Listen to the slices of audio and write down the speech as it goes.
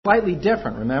Slightly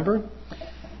different, remember?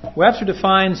 Webster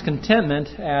defines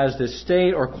contentment as the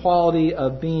state or quality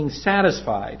of being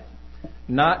satisfied,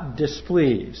 not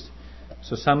displeased.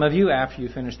 So some of you, after you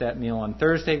finish that meal on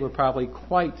Thursday, were probably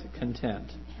quite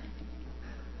content.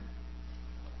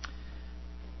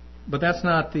 But that's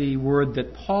not the word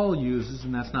that Paul uses,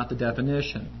 and that's not the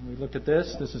definition. We looked at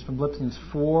this. This is from Philippians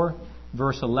 4,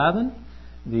 verse 11.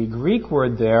 The Greek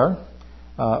word there,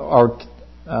 autarkes,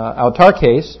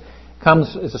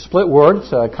 is a split word.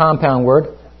 It's a compound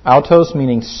word. Autos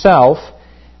meaning self,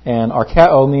 and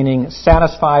archeo meaning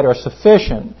satisfied or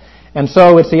sufficient. And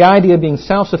so it's the idea of being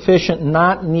self-sufficient,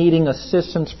 not needing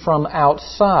assistance from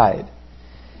outside.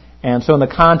 And so in the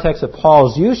context of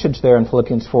Paul's usage there in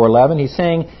Philippians 4:11, he's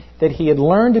saying that he had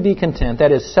learned to be content,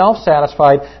 that is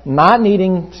self-satisfied, not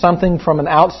needing something from an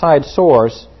outside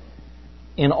source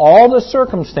in all the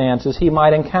circumstances he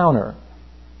might encounter.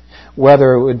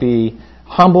 Whether it would be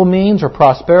humble means or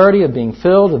prosperity, of being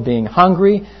filled, of being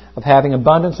hungry, of having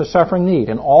abundance or suffering need.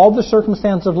 In all the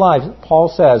circumstances of life, Paul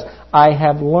says, I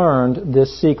have learned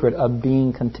this secret of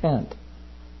being content.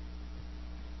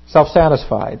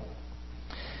 Self-satisfied.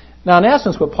 Now, in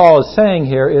essence, what Paul is saying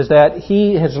here is that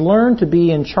he has learned to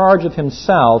be in charge of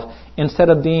himself instead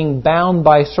of being bound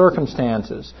by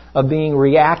circumstances, of being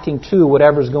reacting to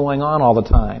whatever's going on all the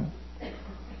time.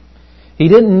 He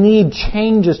didn't need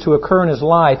changes to occur in his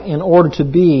life in order to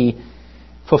be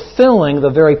fulfilling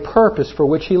the very purpose for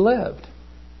which he lived.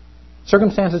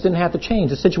 Circumstances didn't have to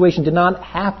change. The situation did not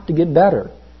have to get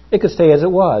better. It could stay as it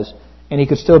was, and he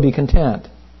could still be content.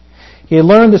 He had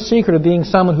learned the secret of being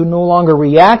someone who no longer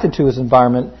reacted to his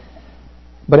environment,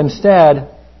 but instead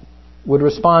would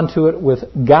respond to it with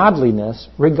godliness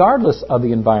regardless of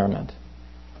the environment.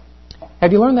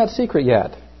 Have you learned that secret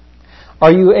yet?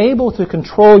 Are you able to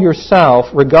control yourself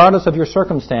regardless of your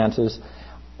circumstances,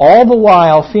 all the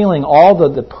while feeling all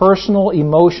the personal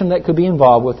emotion that could be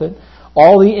involved with it,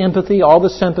 all the empathy, all the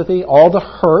sympathy, all the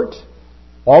hurt,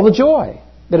 all the joy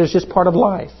that is just part of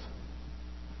life?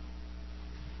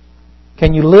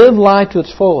 Can you live life to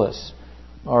its fullest?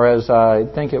 Or as I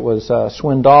think it was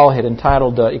Swindoll had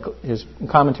entitled his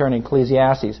commentary on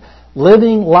Ecclesiastes,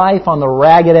 living life on the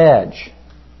ragged edge,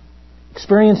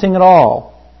 experiencing it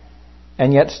all,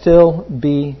 and yet still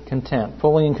be content,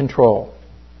 fully in control?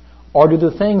 Or do the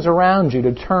things around you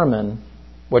determine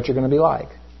what you're going to be like?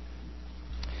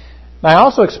 Now, I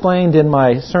also explained in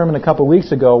my sermon a couple of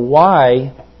weeks ago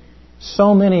why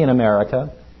so many in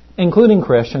America, including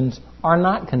Christians, are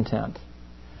not content.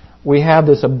 We have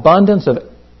this abundance of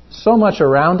so much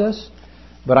around us,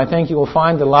 but I think you will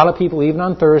find that a lot of people, even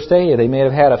on Thursday, they may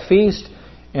have had a feast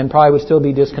and probably would still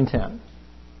be discontent.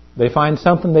 They find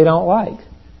something they don't like,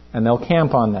 and they'll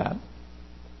camp on that.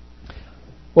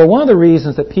 Well, one of the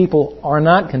reasons that people are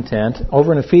not content,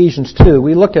 over in Ephesians 2,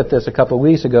 we looked at this a couple of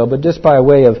weeks ago, but just by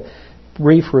way of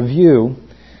brief review,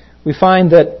 we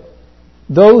find that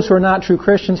those who are not true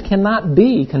Christians cannot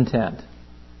be content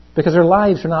because their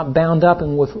lives are not bound up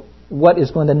with what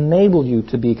is going to enable you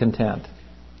to be content.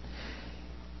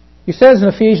 He says in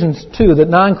Ephesians 2 that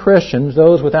non-Christians,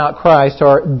 those without Christ,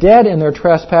 are dead in their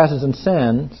trespasses and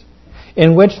sins,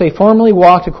 in which they formerly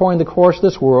walked according to the course of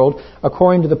this world,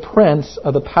 according to the prince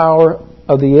of the power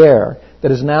of the air,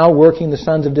 that is now working the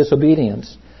sons of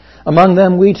disobedience. Among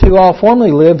them we too all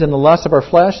formerly lived in the lust of our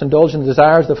flesh, indulged in the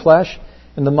desires of the flesh,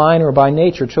 and the mind were by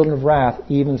nature children of wrath,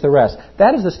 even as the rest.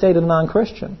 That is the state of the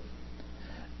non-Christian.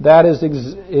 That is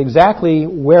exactly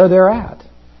where they're at.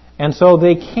 And so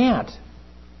they can't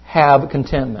have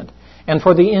contentment. And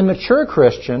for the immature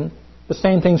Christian, the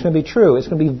same thing's going to be true. It's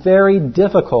going to be very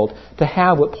difficult to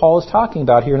have what Paul is talking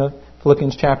about here in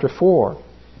Philippians chapter 4.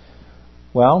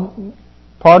 Well,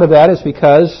 part of that is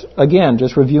because, again,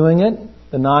 just reviewing it,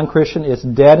 the non-Christian is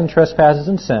dead in trespasses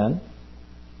and sin.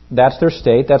 That's their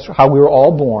state. That's how we were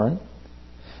all born.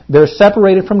 They're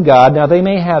separated from God. Now, they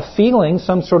may have feelings,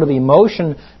 some sort of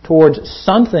emotion towards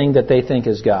something that they think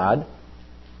is God,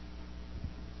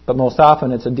 but most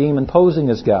often it's a demon posing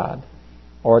as God,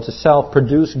 or it's a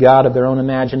self-produced God of their own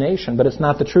imagination, but it's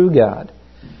not the true God.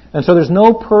 And so there's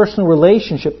no personal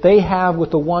relationship they have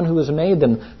with the one who has made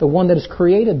them, the one that has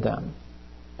created them.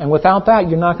 And without that,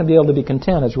 you're not going to be able to be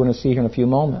content, as we're going to see here in a few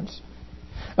moments.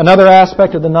 Another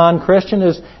aspect of the non-Christian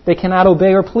is they cannot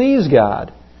obey or please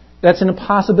God. That's an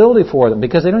impossibility for them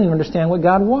because they don't even understand what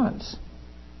God wants.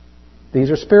 These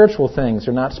are spiritual things.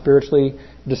 They're not spiritually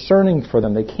discerning for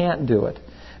them. They can't do it.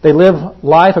 They live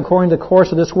life according to the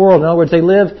course of this world. In other words, they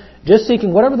live just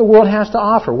seeking whatever the world has to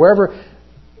offer, wherever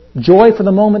joy for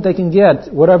the moment they can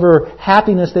get, whatever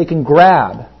happiness they can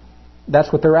grab.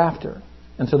 That's what they're after.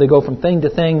 And so they go from thing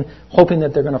to thing, hoping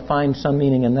that they're going to find some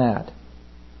meaning in that.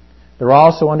 They're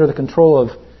also under the control of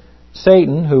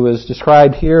Satan, who is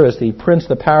described here as the prince of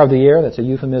the power of the air. That's a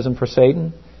euphemism for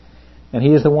Satan. And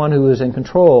he is the one who is in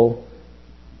control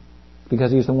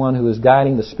because he's the one who is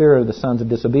guiding the spirit of the sons of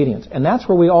disobedience. And that's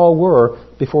where we all were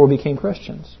before we became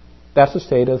Christians. That's the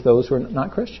state of those who are not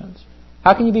Christians.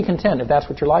 How can you be content if that's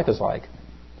what your life is like?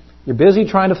 You're busy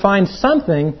trying to find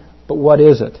something, but what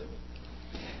is it?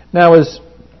 Now, as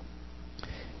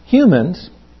humans,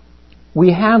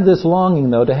 we have this longing,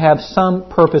 though, to have some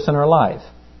purpose in our life.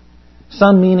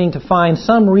 Some meaning, to find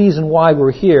some reason why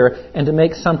we're here and to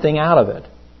make something out of it.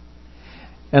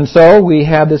 And so we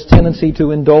have this tendency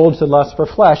to indulge the lust for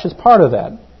flesh as part of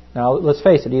that. Now, let's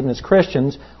face it, even as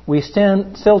Christians, we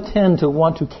still tend to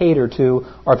want to cater to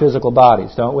our physical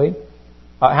bodies, don't we?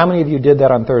 How many of you did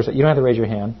that on Thursday? You don't have to raise your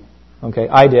hand. Okay,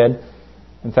 I did.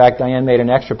 In fact, Diane made an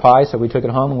extra pie, so we took it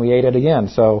home and we ate it again.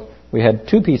 So we had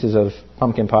 2 pieces of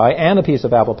pumpkin pie and a piece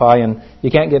of apple pie, and you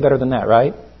can't get better than that,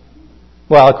 right?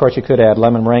 Well, of course, you could add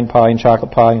lemon meringue pie and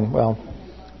chocolate pie, and, well,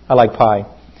 I like pie.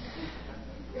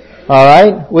 All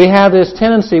right? We have this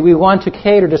tendency, we want to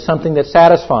cater to something that's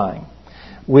satisfying.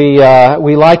 We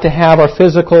like to have our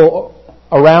physical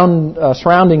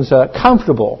surroundings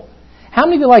comfortable. How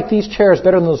many of you like these chairs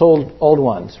better than those old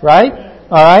ones, right?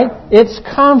 All right? It's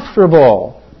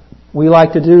comfortable. We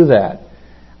like to do that.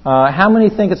 How many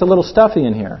think it's a little stuffy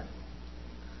in here?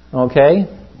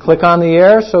 Okay. Click on the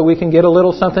air so we can get a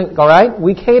little something. All right?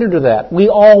 We cater to that. We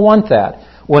all want that.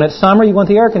 When it's summer, you want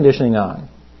the air conditioning on.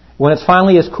 When it's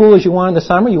finally as cool as you want in the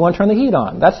summer, you want to turn the heat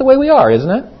on. That's the way we are, isn't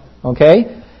it?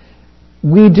 Okay?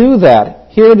 We do that.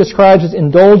 Here it describes as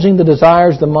indulging the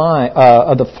desires of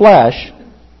the flesh,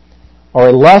 or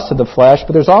a lust of the flesh,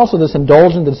 but there's also this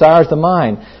indulgent desires of the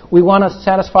mind. We want to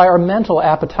satisfy our mental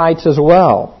appetites as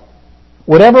well.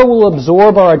 Whatever will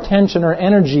absorb our attention or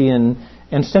energy and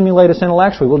stimulate us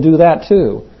intellectually, we'll do that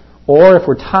too. Or if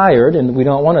we're tired and we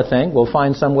don't want to think, we'll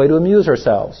find some way to amuse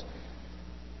ourselves.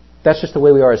 That's just the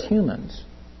way we are as humans.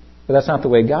 But that's not the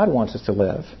way God wants us to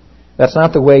live. That's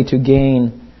not the way to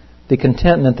gain the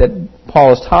contentment that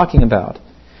Paul is talking about.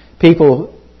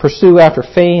 People pursue after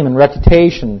fame and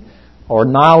reputation, or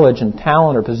knowledge and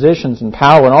talent or positions and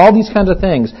power and all these kinds of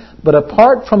things. But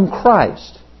apart from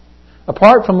Christ,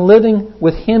 apart from living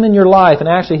with Him in your life and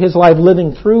actually His life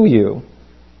living through you,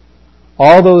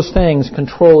 all those things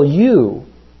control you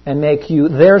and make you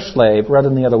their slave rather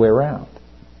than the other way around.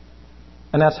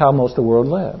 And that's how most of the world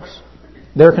lives.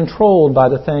 They're controlled by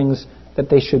the things that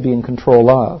they should be in control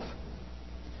of.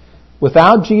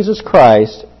 Without Jesus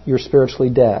Christ, you're spiritually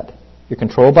dead. You're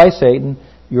controlled by Satan.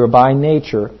 You are by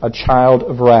nature a child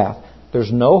of wrath.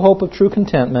 There's no hope of true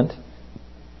contentment,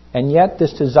 and yet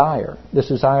this desire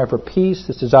for peace,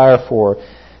 this desire for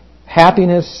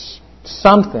happiness,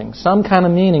 some kind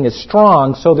of meaning is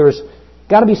strong, so there's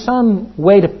got to be some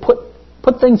way to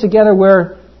put things together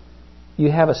where you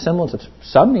have a semblance of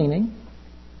some meaning,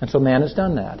 and so man has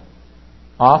done that.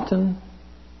 Often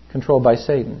controlled by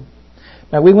Satan.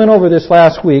 Now, we went over this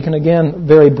last week, and again,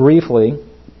 very briefly,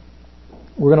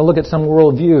 we're going to look at some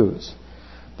worldviews.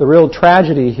 The real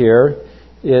tragedy here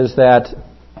is that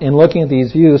in looking at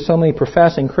these views, so many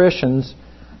professing Christians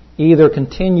either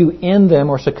continue in them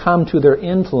or succumb to their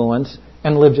influence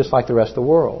and live just like the rest of the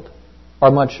world,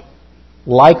 or much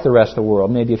like the rest of the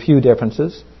world, maybe a few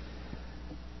differences.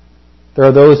 There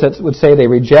are those that would say they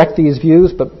reject these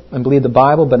views and believe the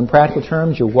Bible, but in practical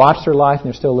terms, you watch their life and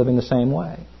they're still living the same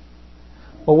way.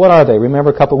 Well, what are they? Remember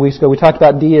a couple of weeks ago we talked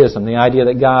about deism, the idea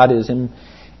that God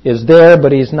is there,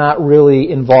 but He's not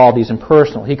really involved. He's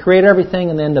impersonal. He created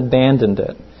everything and then abandoned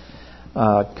it.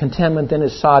 Contentment then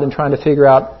is sought in trying to figure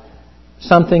out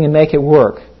something and make it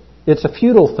work. It's a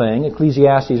futile thing.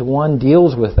 Ecclesiastes 1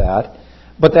 deals with that,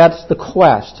 but that's the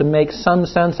quest, to make some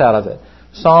sense out of it.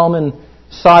 Solomon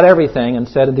sought everything and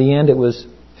said at the end it was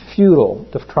futile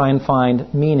to try and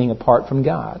find meaning apart from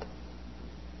God.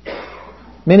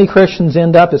 Many Christians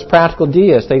end up as practical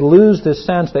deists. They lose this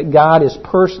sense that God is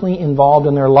personally involved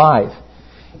in their life.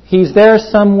 He's there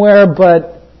somewhere,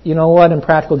 but you know what? In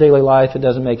practical daily life, it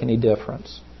doesn't make any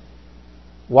difference.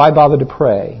 Why bother to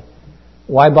pray?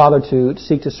 Why bother to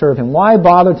seek to serve Him? Why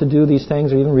bother to do these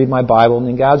things or even read my Bible? I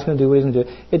mean, God's going to do what He's going to do.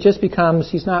 It just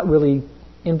becomes He's not really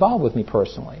involved with me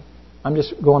personally. I'm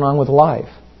just going on with life.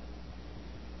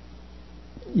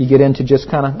 You get into just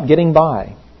kind of getting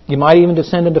by. You might even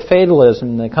descend into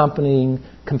fatalism, the accompanying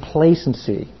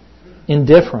complacency,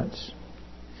 indifference.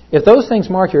 If those things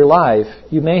mark your life,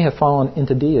 you may have fallen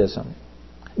into deism.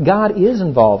 God is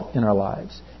involved in our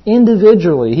lives.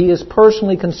 Individually, He is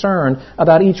personally concerned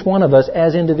about each one of us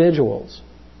as individuals.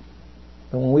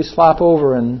 But when we slop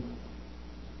over and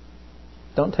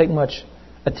don't take much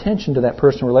attention to that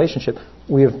personal relationship,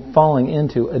 we are falling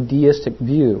into a deistic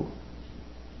view.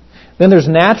 Then there's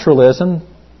naturalism.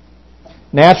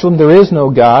 Naturalism, there is no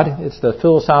God. It's the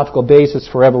philosophical basis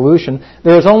for evolution.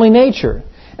 There is only nature.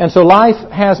 And so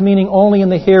life has meaning only in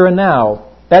the here and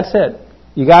now. That's it.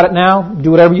 You got it now,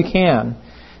 do whatever you can.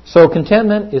 So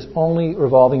contentment is only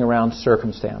revolving around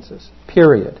circumstances.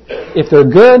 Period. If they're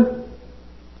good,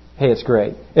 hey, it's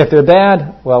great. If they're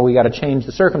bad, well, we got to change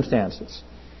the circumstances.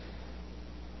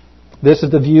 This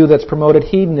is the view that's promoted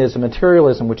hedonism,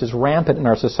 materialism, which is rampant in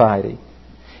our society.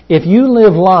 If you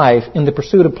live life in the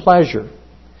pursuit of pleasure,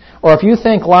 or if you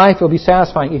think life will be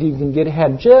satisfying if you can get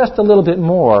ahead just a little bit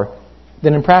more,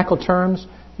 then in practical terms,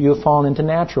 you have fallen into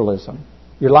naturalism.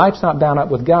 Your life's not bound up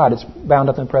with God, it's bound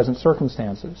up in present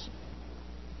circumstances.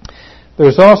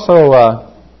 There's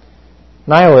also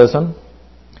nihilism,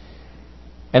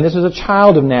 and this is a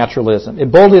child of naturalism.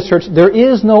 It boldly asserts there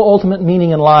is no ultimate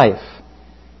meaning in life.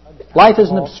 Life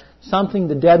isn't something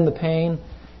to deaden the pain,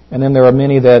 and then there are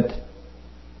many that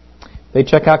they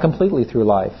check out completely through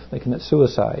life. They commit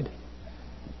suicide.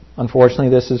 Unfortunately,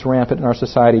 this is rampant in our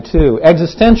society too.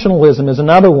 Existentialism is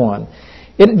another one.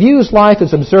 It views life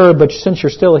as absurd, but since you're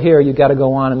still here, you've got to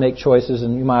go on and make choices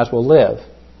and you might as well live.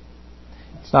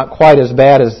 It's not quite as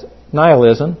bad as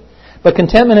nihilism. But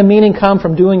contentment and meaning come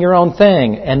from doing your own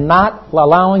thing and not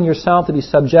allowing yourself to be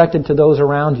subjected to those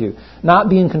around you. Not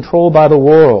being controlled by the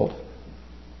world.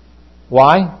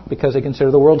 Why? Because they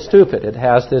consider the world stupid. It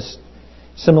has this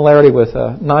similarity with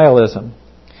nihilism.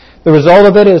 The result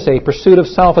of it is a pursuit of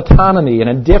self-autonomy and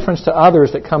indifference to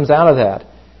others that comes out of that.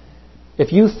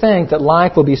 If you think that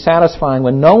life will be satisfying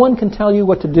when no one can tell you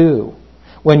what to do,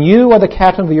 when you are the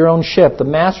captain of your own ship, the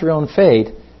master of your own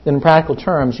fate, then in practical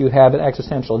terms you have an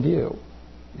existential view.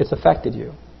 It's affected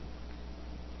you.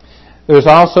 There's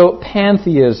also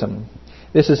pantheism.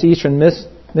 This is Eastern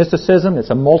mysticism. It's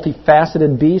a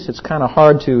multifaceted beast. It's kind of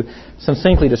hard to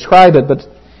succinctly describe it, but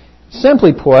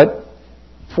simply put,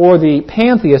 for the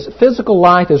pantheist, physical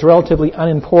life is relatively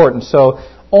unimportant, so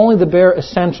only the bare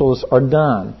essentials are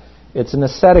done. It's an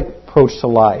ascetic approach to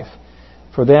life.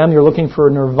 For them, you're looking for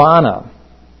nirvana.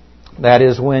 That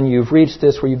is when you've reached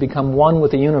this where you become one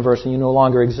with the universe and you no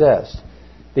longer exist.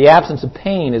 The absence of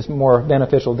pain is more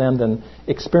beneficial to them than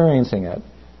experiencing it.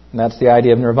 And that's the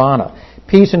idea of nirvana.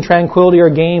 Peace and tranquility are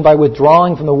gained by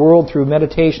withdrawing from the world through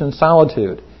meditation and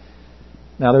solitude.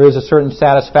 Now, there is a certain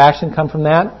satisfaction come from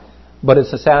that, but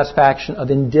it's a satisfaction of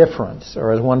indifference.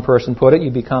 Or as one person put it,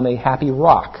 you become a happy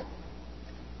rock.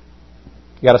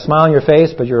 You got a smile on your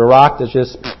face, but you're a rock that's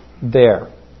just there.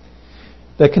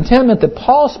 The contentment that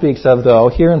Paul speaks of, though,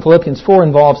 here in Philippians 4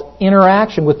 involves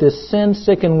interaction with this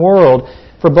sin-sickened world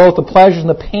for both the pleasures and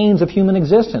the pains of human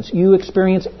existence. You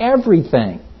experience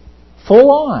everything, full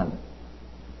on.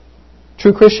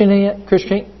 True Christianity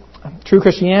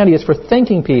is for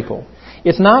thinking people.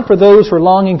 It's not for those who are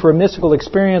longing for a mystical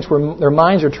experience where their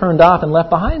minds are turned off and left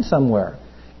behind somewhere.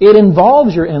 It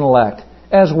involves your intellect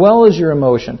as well as your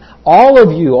emotion. All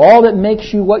of you, all that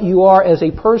makes you what you are as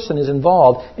a person is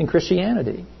involved in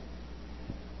Christianity.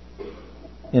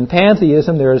 In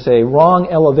pantheism, there is a wrong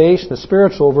elevation of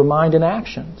spiritual over mind and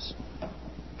actions.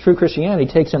 True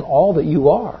Christianity takes in all that you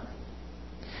are.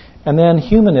 And then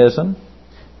humanism,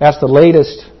 that's the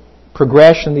latest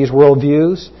progression in these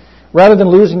worldviews. Rather than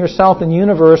losing yourself in the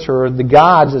universe or the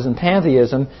gods as in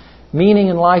pantheism, meaning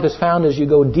in life is found as you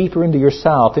go deeper into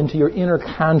yourself, into your inner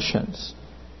conscience.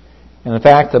 And in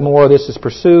fact, the more this is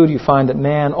pursued, you find that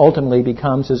man ultimately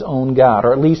becomes his own God,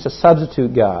 or at least a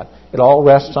substitute God. It all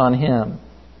rests on him.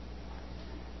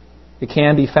 It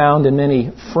can be found in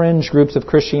many fringe groups of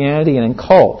Christianity and in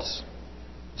cults.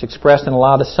 It's expressed in a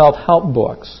lot of self-help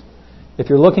books. If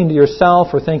you're looking to yourself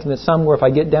or thinking that somewhere if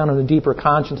I get down in a deeper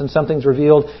conscience and something's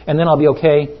revealed and then I'll be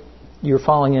okay, you're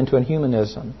falling into a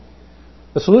humanism.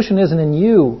 The solution isn't in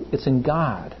you, it's in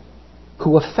God,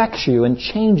 who affects you and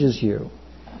changes you.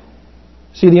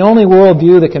 See, the only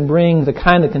worldview that can bring the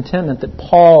kind of contentment that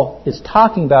Paul is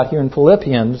talking about here in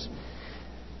Philippians,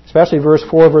 especially verse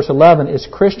 4, verse 11, is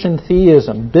Christian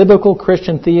theism, biblical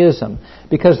Christian theism.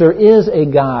 Because there is a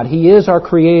God. He is our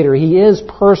Creator. He is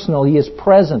personal. He is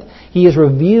present. He has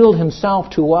revealed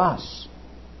Himself to us.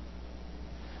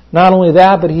 Not only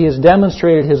that, but He has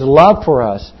demonstrated His love for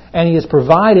us. And He has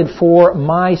provided for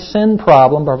my sin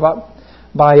problem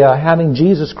by having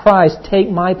Jesus Christ take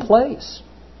my place.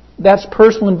 That's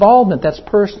personal involvement. That's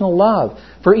personal love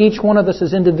for each one of us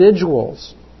as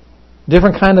individuals.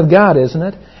 Different kind of God, isn't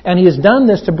it? And He has done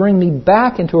this to bring me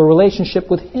back into a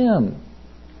relationship with Him.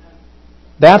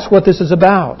 That's what this is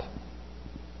about.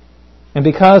 And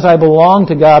because I belong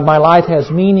to God, my life has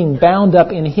meaning bound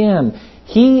up in Him.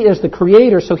 He is the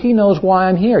Creator, so He knows why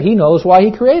I'm here. He knows why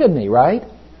He created me, right?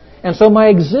 And so my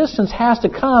existence has to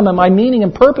come, and my meaning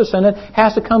and purpose in it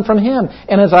has to come from Him.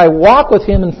 And as I walk with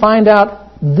Him and find out,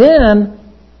 then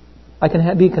I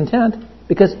can be content,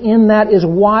 because in that is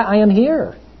why I am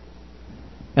here.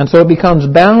 And so it becomes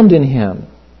bound in Him.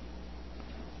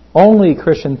 Only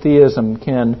Christian theism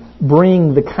can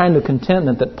bring the kind of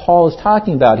contentment that Paul is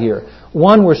talking about here.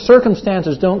 One where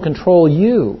circumstances don't control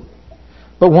you,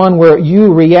 but one where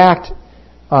you react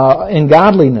in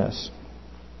godliness.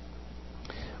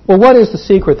 Well, what is the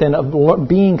secret then of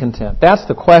being content? That's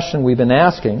the question we've been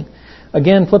asking.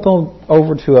 Again, flip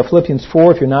over to Philippians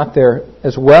 4 if you're not there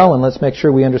as well, and let's make sure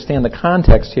we understand the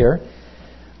context here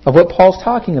of what Paul's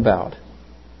talking about.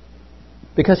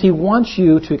 Because he wants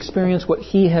you to experience what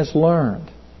he has learned.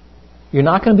 You're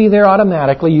not going to be there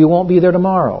automatically. You won't be there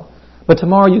tomorrow. But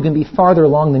tomorrow you can be farther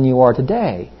along than you are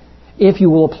today if you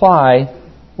will apply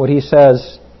what he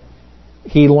says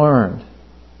he learned.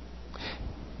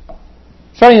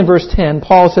 Starting in verse 10,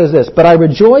 Paul says this, "But I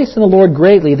rejoice in the Lord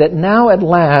greatly that now at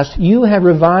last you have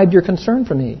revived your concern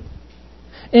for me.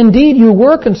 Indeed, you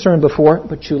were concerned before,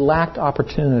 but you lacked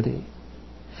opportunity.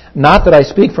 Not that I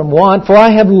speak from want, for I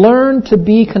have learned to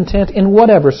be content in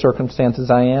whatever circumstances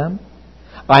I am.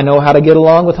 I know how to get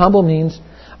along with humble means.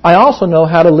 I also know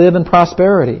how to live in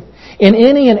prosperity. In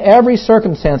any and every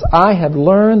circumstance, I have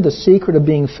learned the secret of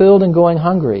being filled and going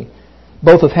hungry,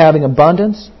 both of having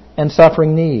abundance and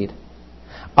suffering need.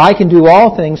 I can do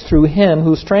all things through Him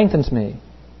who strengthens me.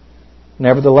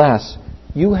 Nevertheless,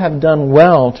 you have done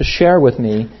well to share with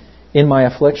me in my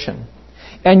affliction.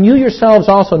 And you yourselves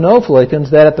also know,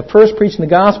 Philippians, that at the first preaching the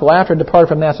gospel after I departed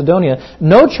from Macedonia,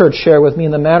 no church shared with me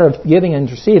in the matter of giving and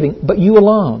receiving, but you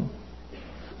alone.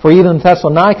 For even in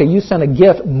Thessalonica you sent a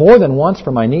gift more than once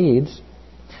for my needs.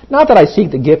 Not that I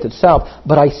seek the gift itself,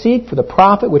 but I seek for the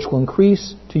profit which will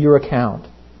increase to your account.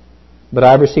 But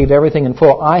I have received everything in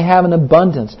full. I have an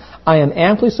abundance. I am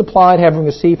amply supplied, having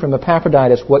received from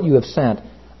Epaphroditus what you have sent,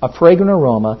 a fragrant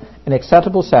aroma, an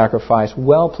acceptable sacrifice,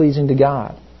 well-pleasing to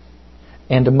God.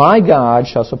 And my God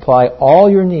shall supply all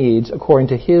your needs according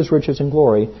to His riches and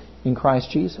glory in Christ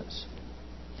Jesus."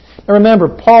 Now remember,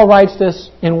 Paul writes this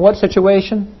in what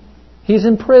situation? He's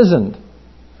imprisoned.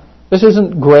 This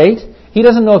isn't great. He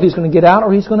doesn't know if he's going to get out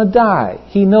or he's going to die.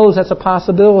 He knows that's a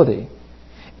possibility.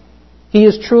 He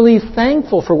is truly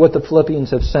thankful for what the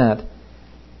Philippians have sent.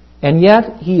 And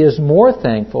yet, he is more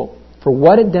thankful for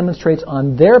what it demonstrates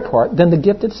on their part than the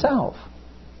gift itself.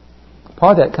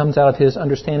 Part of that comes out of his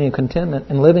understanding of contentment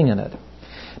and living in it.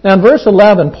 Now in verse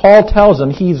 11, Paul tells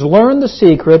them he's learned the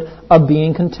secret of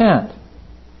being content.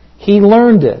 He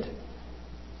learned it.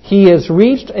 He has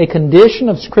reached a condition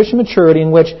of Christian maturity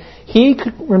in which he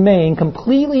could remain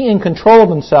completely in control of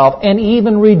himself and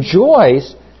even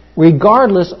rejoice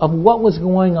regardless of what was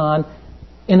going on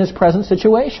in his present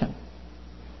situation.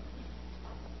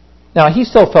 Now, he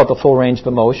still felt the full range of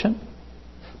emotion.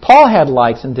 Paul had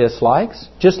likes and dislikes,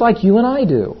 just like you and I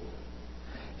do.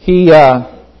 He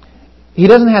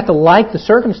doesn't have to like the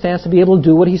circumstance to be able to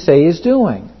do what he say he's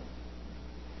doing.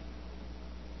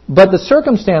 But the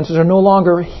circumstances are no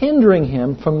longer hindering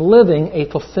him from living a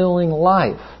fulfilling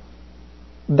life.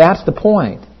 That's the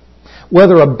point.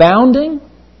 Whether abounding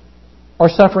or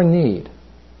suffering need.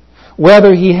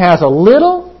 Whether he has a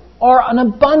little or an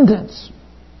abundance.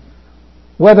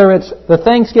 Whether it's the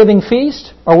Thanksgiving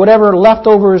feast or whatever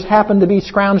leftovers happen to be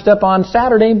scrounged up on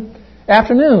Saturday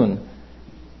afternoon.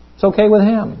 It's okay with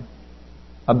him.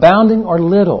 Abounding or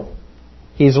little.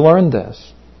 He's learned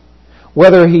this.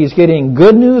 Whether he's getting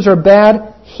good news or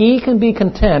bad, he can be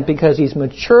content because he's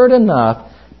matured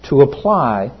enough to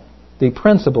apply the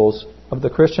principles of the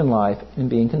Christian life in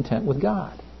being content with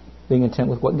God. Being content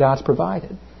with what God's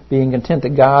provided. Being content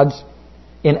that God's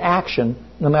in action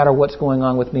no matter what's going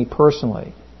on with me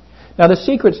personally. Now the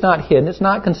secret's not hidden. It's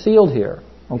not concealed here.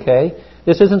 Okay?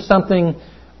 This isn't something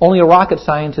only a rocket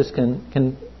scientist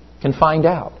can find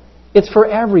out. It's for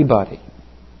everybody.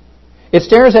 It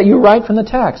stares at you right from the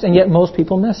text, and yet most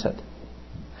people miss it.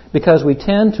 Because we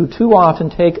tend to too often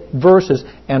take verses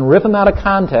and rip them out of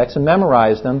context and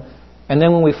memorize them, and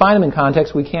then when we find them in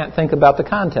context, we can't think about the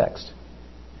context.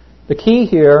 The key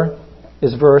here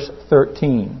is verse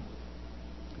 13.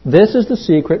 This is the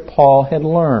secret Paul had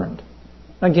learned.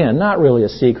 Again, not really a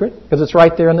secret, because it's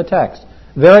right there in the text.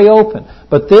 Very open.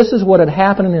 But this is what had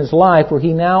happened in his life where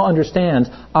he now understands,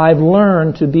 I've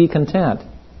learned to be content.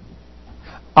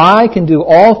 I can do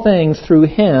all things through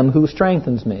Him who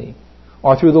strengthens me.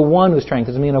 Or through the one who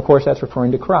strengthens me. And of course that's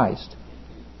referring to Christ.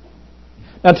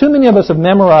 Now too many of us have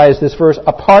memorized this verse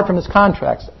apart from its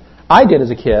context. I did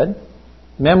as a kid.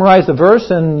 memorize the verse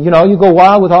and, you go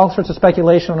wild with all sorts of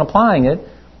speculation on applying it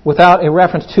without a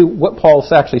reference to what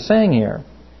Paul's actually saying here.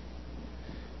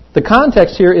 The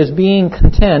context here is being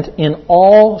content in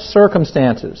all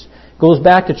circumstances. Goes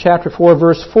back to chapter 4,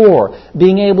 verse 4.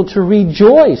 Being able to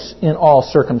rejoice in all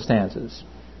circumstances.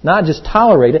 Not just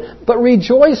tolerate it, but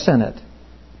rejoice in it.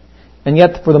 And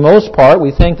yet, for the most part,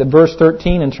 we think that verse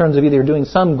 13, in terms of either doing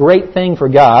some great thing for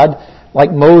God,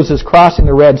 like Moses crossing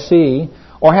the Red Sea,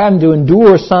 or having to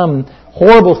endure some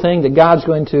horrible thing that God's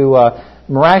going to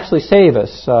miraculously save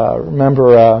us.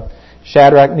 Remember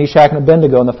Shadrach, Meshach, and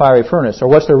Abednego in the fiery furnace. Or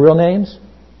what's their real names?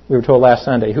 We were told last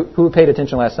Sunday. Who paid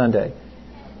attention last Sunday?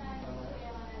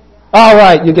 All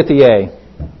right, you get the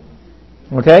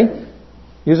A. Okay?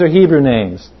 These are Hebrew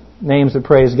names. Names that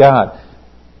praise God.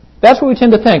 That's what we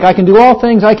tend to think. I can do all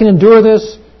things. I can endure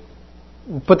this.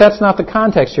 But that's not the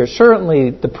context here.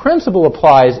 Certainly, the principle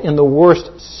applies in the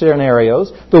worst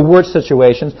scenarios, the worst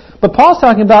situations. But Paul's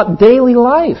talking about daily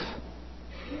life.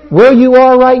 Where you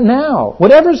are right now.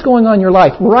 Whatever's going on in your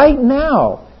life right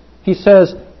now. He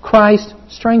says, Christ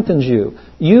strengthens you.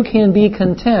 You can be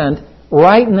content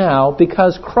right now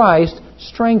because Christ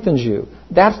strengthens you.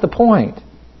 That's the point.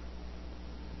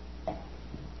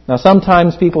 Now,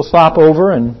 sometimes people slop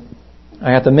over, and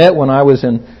I have to admit, when I was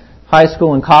in high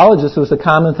school and college, this was a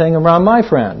common thing around my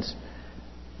friends.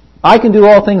 I can do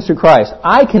all things through Christ.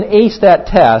 I can ace that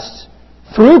test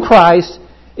through Christ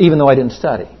even though I didn't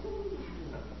study.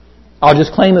 I'll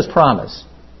just claim His promise.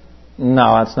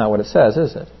 No, that's not what it says,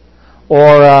 is it?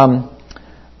 Or,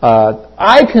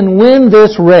 I can win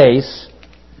this race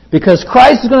because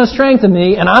Christ is going to strengthen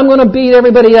me and I'm going to beat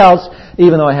everybody else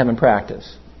even though I haven't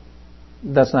practiced.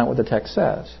 That's not what the text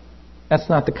says. That's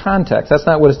not the context. That's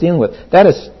not what it's dealing with.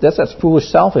 That's foolish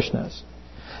selfishness.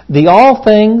 The all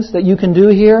things that you can do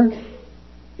here,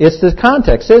 it's the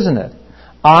context, isn't it?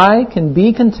 I can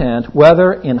be content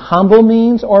whether in humble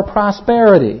means or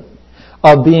prosperity,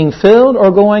 of being filled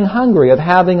or going hungry, of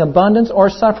having abundance or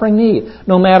suffering need.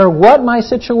 No matter what my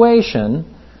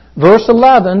situation, verse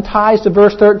 11 ties to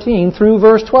verse 13 through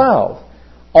verse 12.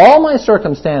 All my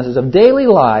circumstances of daily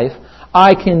life,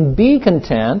 I can be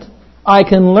content. I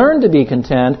can learn to be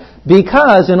content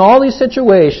because in all these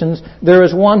situations, there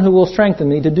is one who will strengthen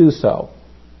me to do so.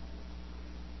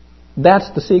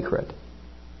 That's the secret.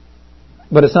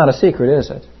 But it's not a secret, is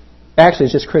it? Actually,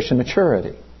 it's just Christian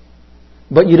maturity.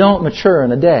 But you don't mature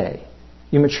in a day.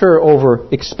 You mature over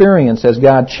experience as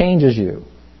God changes you.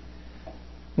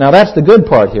 Now, that's the good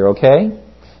part here, okay?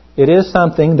 It is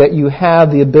something that you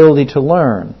have the ability to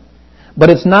learn. But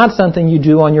it's not something you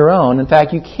do on your own. In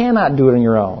fact, you cannot do it on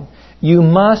your own. You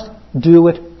must do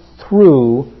it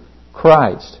through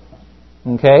Christ.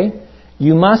 Okay?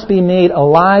 You must be made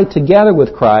alive together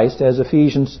with Christ, as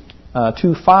Ephesians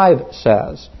 2:5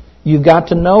 says. You've got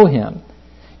to know Him.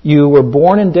 You were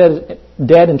born and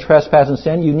dead in trespass and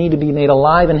sin. You need to be made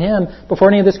alive in Him before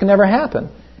any of this can ever happen.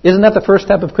 Isn't that the first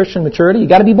step of Christian maturity? You've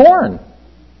got to be born.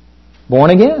 Born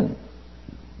again.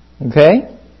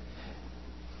 Okay?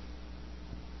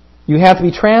 You have to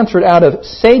be transferred out of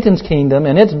Satan's kingdom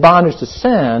and its bondage to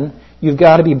sin. You've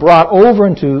got to be brought over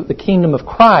into the kingdom of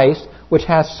Christ, which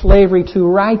has slavery to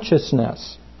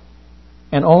righteousness.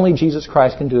 And only Jesus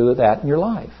Christ can do that in your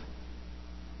life.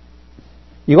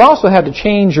 You also have to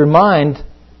change your mind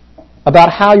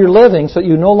about how you're living so that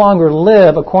you no longer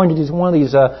live according to one of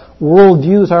these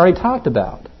worldviews I already talked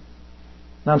about.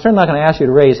 Now, I'm certainly not going to ask you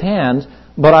to raise hands,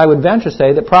 but I would venture to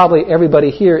say that probably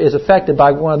everybody here is affected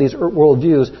by one of these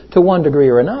worldviews to one degree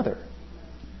or another.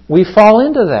 We fall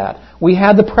into that. We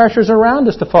have the pressures around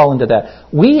us to fall into that.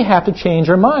 We have to change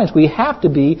our minds. We have to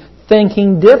be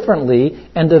thinking differently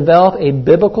and develop a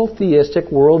biblical theistic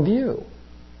worldview.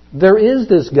 There is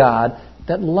this God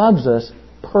that loves us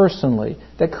personally,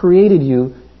 that created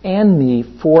you and me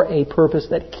for a purpose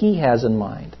that He has in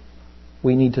mind.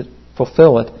 We need to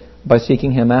fulfill it by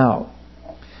seeking Him out.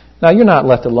 Now, you're not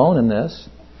left alone in this,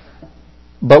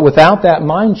 but without that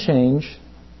mind change,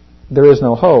 there is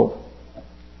no hope.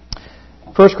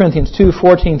 1 Corinthians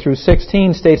 2:14 through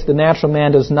 16 states the natural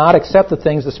man does not accept the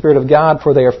things of the Spirit of God,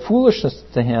 for they are foolishness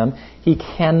to him. He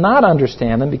cannot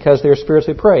understand them because they are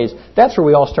spiritually appraised. That's where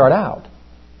we all start out.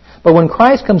 But when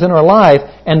Christ comes into our life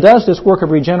and does this work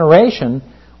of regeneration,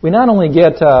 we not only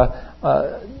get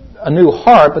a new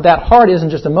heart, but that heart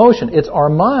isn't just emotion. It's our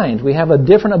mind. We have a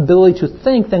different ability to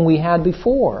think than we had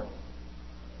before.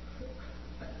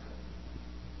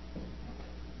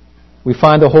 We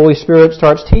find the Holy Spirit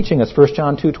starts teaching us, 1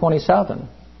 John 2:27.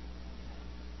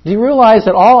 Do you realize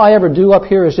that all I ever do up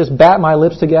here is just bat my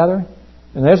lips together?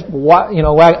 And there's,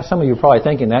 some of you are probably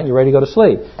thinking that. You're ready to go to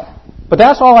sleep. But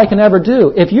that's all I can ever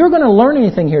do. If you're going to learn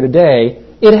anything here today,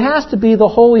 it has to be the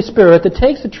Holy Spirit that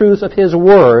takes the truths of His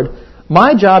Word.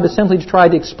 My job is simply to try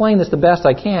to explain this the best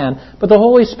I can, but the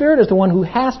Holy Spirit is the one who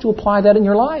has to apply that in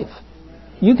your life.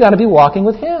 You've got to be walking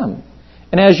with Him.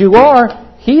 And as you are,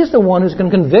 He's the one who's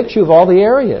going to convict you of all the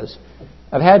areas.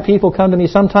 I've had people come to me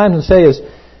sometimes and say,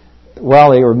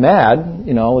 well, they were mad,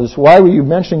 why were you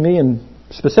mentioning me in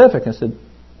specific? I said,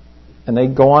 and they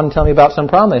go on and tell me about some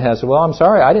problem they had. I said, well, I'm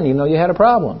sorry, I didn't even know you had a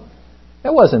problem.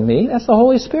 That wasn't me, that's the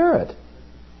Holy Spirit.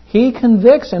 He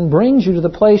convicts and brings you to the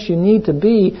place you need to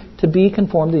be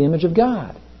conformed to the image of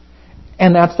God.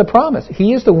 And that's the promise.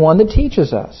 He is the one that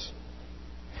teaches us.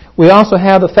 We also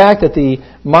have the fact that the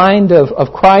mind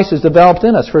of Christ is developed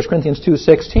in us. 1 Corinthians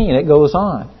 2:16, it goes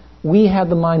on. We have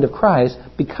the mind of Christ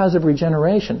because of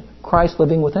regeneration. Christ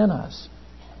living within us.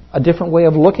 A different way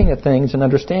of looking at things and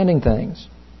understanding things.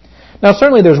 Now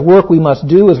certainly there's work we must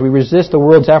do as we resist the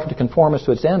world's effort to conform us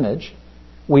to its image.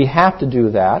 We have to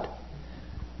do that.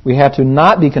 We have to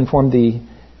not be conformed to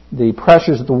the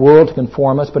pressures of the world to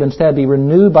conform us, but instead be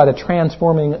renewed by be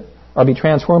transformed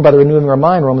by the renewing of our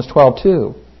mind, Romans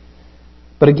 12:2.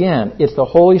 But again, it's the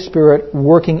Holy Spirit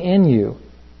working in you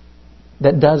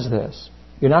that does this.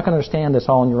 You're not going to understand this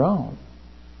all on your own.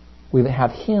 We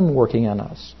have Him working in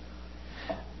us.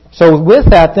 So with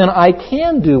that, then, I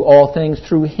can do all things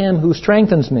through Him who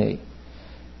strengthens me.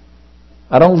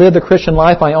 I don't live the Christian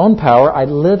life by my own power. I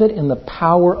live it in the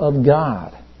power of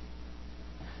God.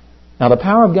 Now, the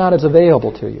power of God is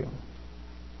available to you.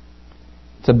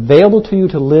 It's available to you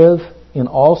to live in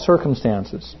all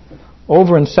circumstances.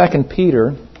 Over in 2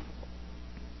 Peter,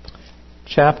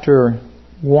 chapter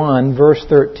 1, verse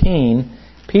 13,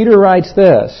 Peter writes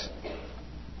this.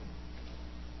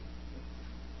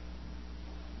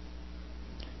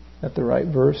 Is that the right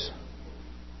verse?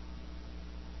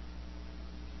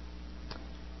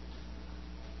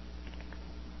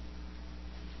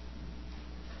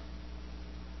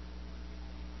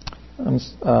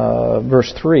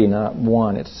 Verse 3, not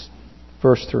 1. It's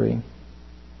verse 3.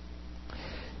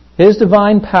 His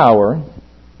divine power,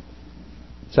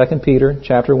 2 Peter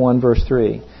chapter 1, verse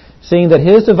 3, seeing that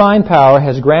His divine power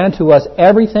has granted to us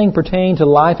everything pertaining to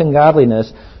life and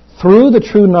godliness through the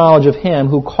true knowledge of Him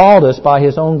who called us by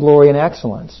His own glory and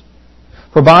excellence.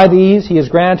 For by these He has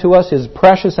granted to us His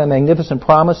precious and magnificent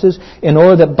promises, in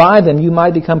order that by them you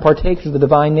might become partakers of the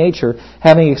divine nature,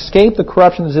 having escaped the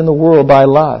corruption that is in the world by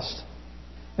lust.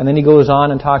 And then he goes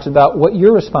on and talks about what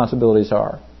your responsibilities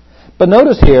are. But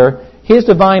notice here, His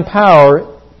divine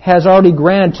power has already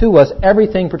granted to us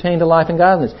everything pertaining to life and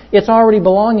godliness. It's already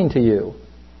belonging to you.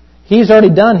 He's already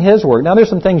done His work. Now there's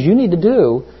some things you need to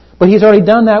do, but He's already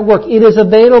done that work. It is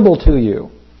available to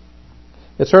you.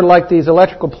 It's sort of like these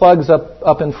electrical plugs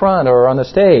up in front or on the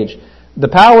stage. The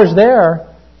power's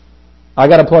there. I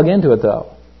got to plug into it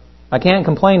though. I can't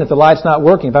complain if the light's not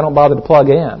working if I don't bother to plug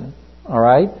in. All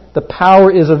right? The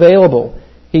power is available.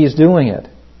 He's doing it.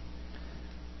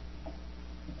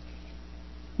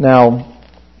 Now,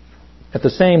 at the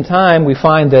same time, we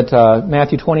find that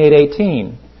Matthew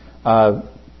 28:18.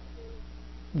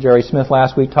 Jerry Smith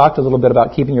last week talked a little bit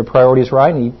about keeping your priorities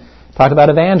right, and he talked about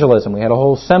evangelism. We had a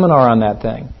whole seminar on that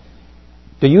thing.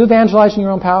 Do you evangelize in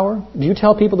your own power? Do you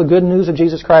tell people the good news of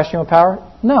Jesus Christ in your own power?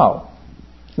 No.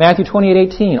 Matthew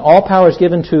 28:18. All power is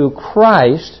given to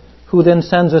Christ, who then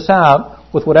sends us out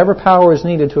with whatever power is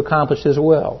needed to accomplish His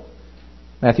will.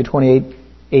 Matthew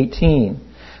 28:18.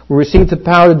 We received the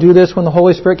power to do this when the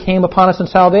Holy Spirit came upon us in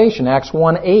salvation. Acts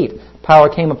 1:8. Power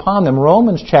came upon them.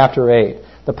 Romans chapter 8.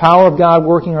 The power of God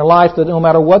working in our life that no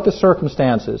matter what the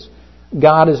circumstances,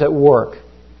 God is at work.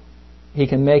 He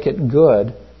can make it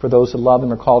good for those who love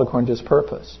Him or called according to His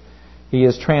purpose. He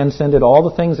has transcended all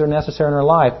the things that are necessary in our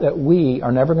life that we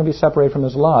are never going to be separated from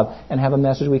His love and have a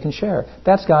message we can share.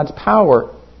 That's God's power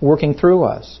working through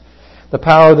us. The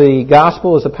power of the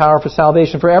gospel is the power for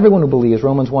salvation for everyone who believes,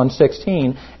 Romans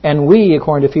 1:16. And we,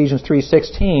 according to Ephesians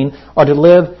 3:16, are to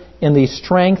live in the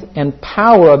strength and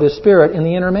power of His Spirit in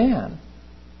the inner man.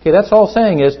 Okay, that's all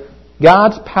saying is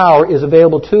God's power is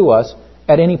available to us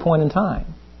at any point in time.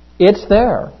 It's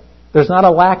there. There's not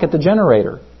a lack at the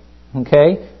generator.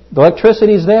 Okay? The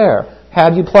electricity's there.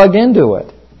 Have you plugged into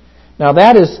it? Now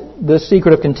that is the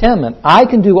secret of contentment. I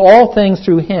can do all things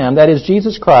through Him, that is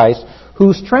Jesus Christ,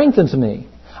 who strengthens me.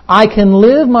 I can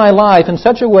live my life in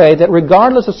such a way that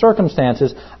regardless of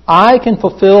circumstances, I can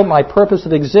fulfill my purpose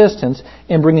of existence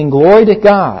in bringing glory to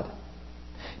God.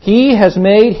 He has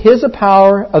made His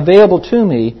power available to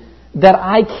me that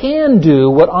I can do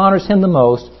what honors Him the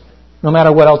most no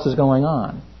matter what else is going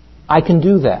on. I can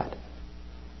do that.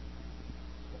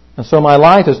 And so my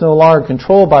life is no longer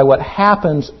controlled by what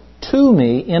happens to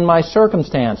me in my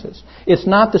circumstances. It's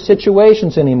not the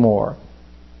situations anymore.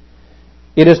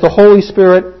 It is the Holy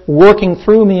Spirit working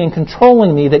through me and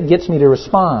controlling me that gets me to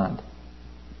respond.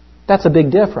 That's a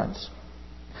big difference.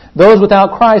 Those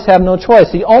without Christ have no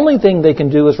choice. The only thing they can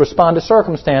do is respond to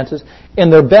circumstances in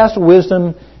their best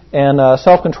wisdom and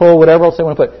self-control, whatever else they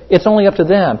want to put. It's only up to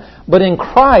them. But in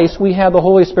Christ, we have the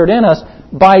Holy Spirit in us.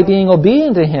 By being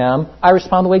obedient to Him, I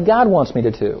respond the way God wants me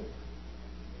to do.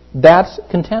 That's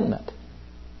contentment.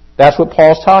 That's what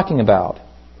Paul's talking about.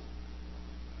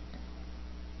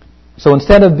 So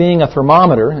instead of being a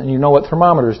thermometer, and you know what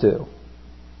thermometers do,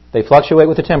 they fluctuate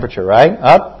with the temperature, right?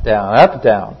 Up,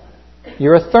 down.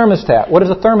 You're a thermostat. What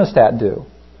does a thermostat do?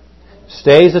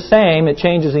 Stays the same. It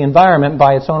changes the environment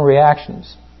by its own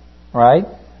reactions. Right?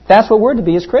 That's what we're to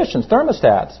be as Christians,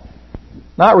 thermostats.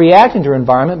 Not reacting to our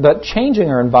environment, but changing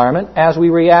our environment as we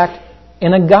react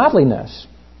in a godliness.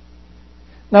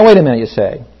 Now wait a minute, you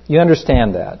say. You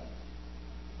understand that.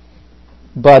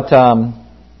 But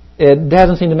it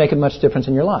doesn't seem to make much difference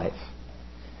in your life.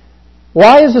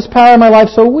 Why is this power in my life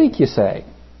so weak, you say?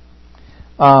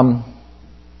 I'm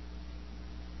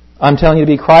telling you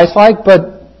to be Christ-like,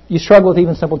 but you struggle with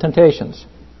even simple temptations.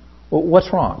 Well,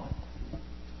 what's wrong?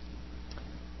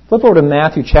 Flip over to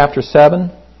Matthew chapter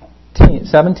 17,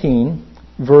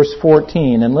 verse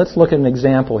 14, and let's look at an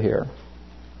example here.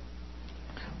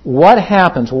 What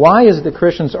happens? Why is it that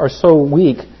Christians are so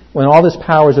weak when all this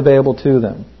power is available to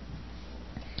them?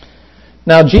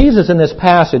 Now, Jesus in this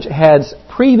passage has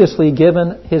previously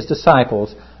given His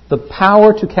disciples the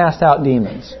power to cast out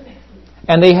demons.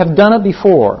 And they have done it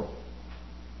before.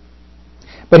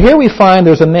 But here we find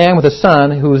there's a man with a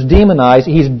son who is demonized.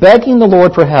 He's begging the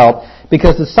Lord for help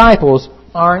because the disciples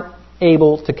aren't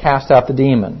able to cast out the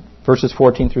demon. Verses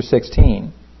 14 through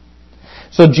 16.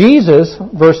 So Jesus,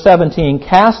 verse 17,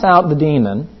 cast out the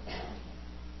demon.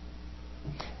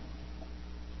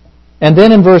 And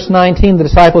then in verse 19, the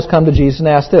disciples come to Jesus and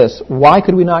ask this: why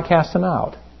could we not cast him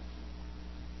out?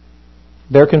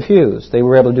 They're confused. They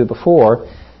were able to do it before.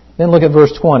 Then look at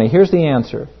verse 20. Here's the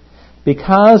answer.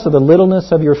 Because of the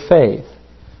littleness of your faith.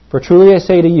 For truly I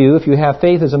say to you, if you have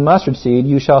faith as a mustard seed,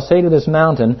 you shall say to this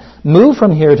mountain, move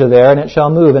from here to there, and it shall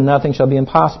move, and nothing shall be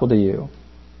impossible to you.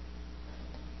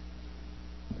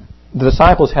 The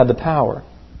disciples had the power,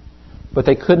 but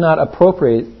they could not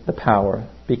appropriate the power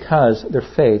because their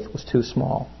faith was too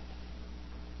small.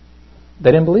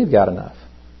 They didn't believe God enough.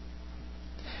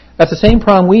 That's the same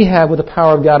problem we have with the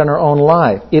power of God in our own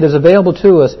life. It is available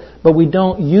to us, but we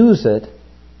don't use it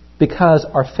because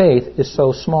our faith is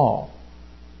so small.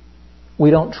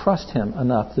 We don't trust Him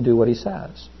enough to do what He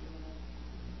says.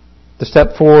 To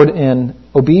step forward in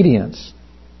obedience.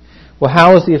 Well,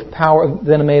 how is the power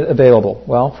then made available?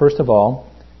 Well, first of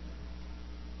all,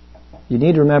 you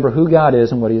need to remember who God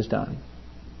is and what He has done.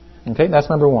 Okay, that's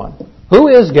number one. Who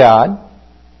is God?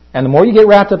 And the more you get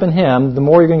wrapped up in Him, the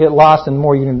more you're going to get lost and the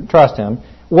more you're going to trust Him.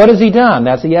 What has He done?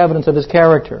 That's the evidence of His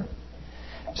character.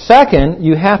 Second,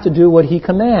 you have to do what He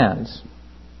commands.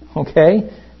 Okay?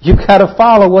 You've got to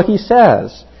follow what He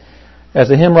says. As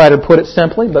the hymn writer put it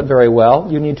simply, but very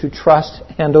well, you need to trust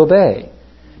and obey.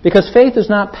 Because faith is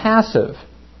not passive.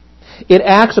 It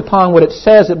acts upon what it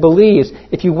says it believes.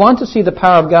 If you want to see the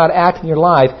power of God act in your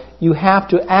life, you have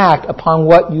to act upon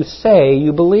what you say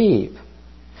you believe.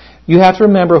 You have to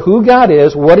remember who God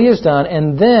is, what He has done,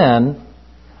 and then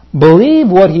believe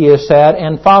what He has said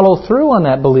and follow through on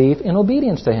that belief in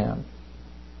obedience to Him.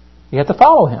 You have to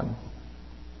follow Him.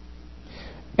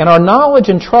 And our knowledge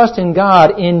and trust in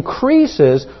God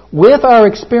increases with our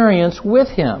experience with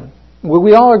Him. Would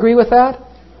we all agree with that?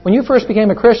 When you first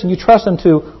became a Christian, you trust Him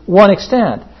to one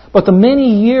extent. But the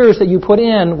many years that you put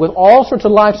in with all sorts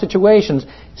of life situations,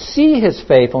 see His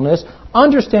faithfulness,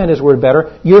 understand His Word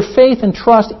better, your faith and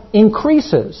trust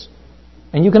increases.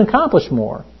 And you can accomplish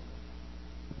more.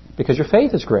 Because your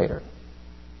faith is greater.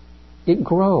 It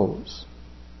grows.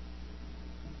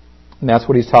 And that's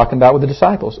what He's talking about with the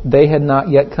disciples. They had not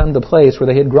yet come to the place where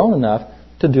they had grown enough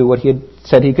to do what He had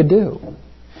said He could do.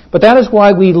 But that is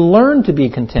why we learn to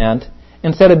be content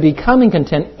instead of becoming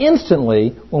content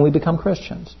instantly when we become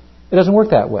Christians. It doesn't work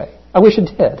that way. I wish it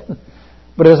did.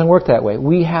 But it doesn't work that way.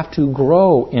 We have to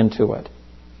grow into it.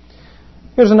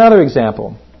 Here's another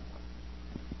example.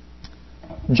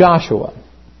 Joshua.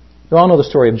 You all know the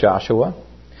story of Joshua.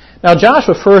 Now,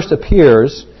 Joshua first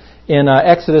appears in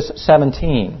Exodus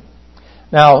 17.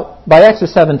 Now, by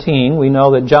Exodus 17, we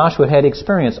know that Joshua had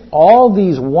experienced all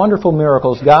these wonderful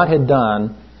miracles God had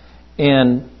done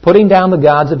in putting down the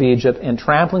gods of Egypt and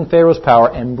trampling Pharaoh's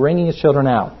power and bringing his children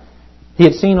out. He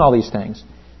had seen all these things.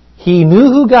 He knew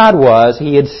who God was.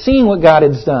 He had seen what God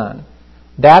had done.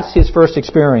 That's his first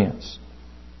experience.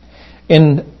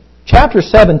 In chapter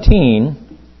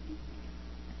 17,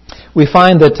 we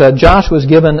find that Joshua is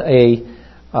given a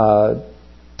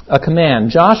command.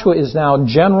 Joshua is now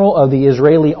general of the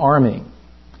Israeli army.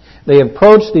 They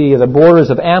approach the borders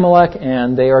of Amalek,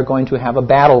 and they are going to have a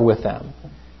battle with them.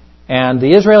 And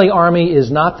the Israeli army is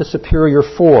not the superior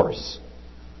force.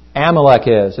 Amalek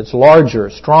is. It's larger,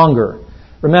 stronger.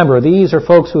 Remember, these are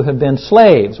folks who have been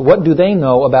slaves. What do they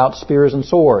know about spears and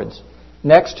swords?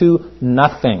 Next to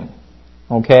nothing.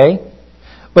 Okay?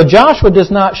 But Joshua does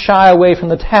not shy away from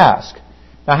the task.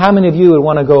 Now, how many of you would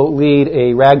want to go lead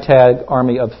a ragtag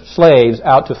army of slaves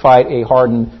out to fight a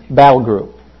hardened battle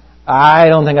group? I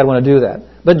don't think I'd want to do that.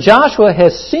 But Joshua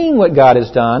has seen what God has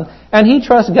done, and he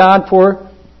trusts God for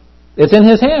it's in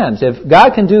his hands. If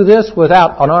God can do this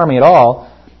without an army at all,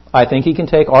 I think he can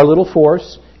take our little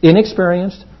force,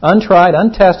 inexperienced, untried,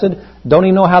 untested, don't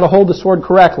even know how to hold the sword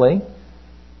correctly,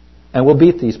 and we'll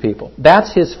beat these people.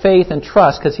 That's his faith and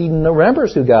trust because he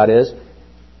remembers who God is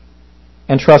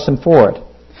and trusts him for it.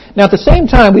 Now, at the same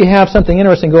time, we have something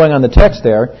interesting going on in the text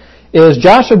there, is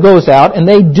Joshua goes out and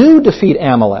they do defeat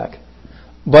Amalek.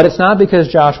 But it's not because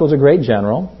Joshua's a great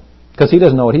general, because he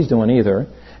doesn't know what he's doing either.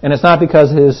 And it's not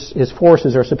because his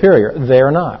forces are superior.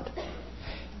 They're not.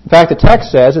 In fact, the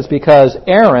text says it's because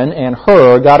Aaron and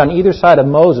Hur got on either side of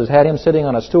Moses, had him sitting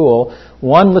on a stool.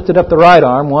 One lifted up the right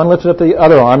arm, one lifted up the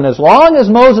other arm. And as long as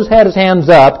Moses had his hands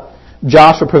up,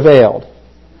 Joshua prevailed.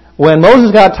 When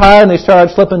Moses got tired and they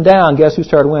started slipping down, guess who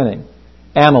started winning?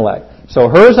 Amalek. So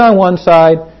Hur's on one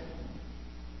side,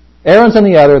 Aaron's on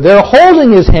the other. They're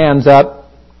holding his hands up,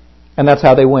 and that's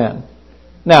how they win.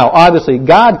 Now, obviously,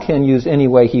 God can use any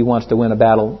way He wants to win a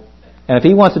battle. And if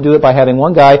He wants to do it by having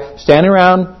one guy standing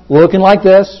around looking like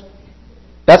this,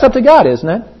 that's up to God, isn't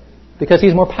it? Because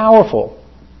He's more powerful.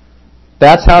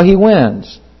 That's how He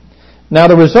wins. Now,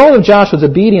 the result of Joshua's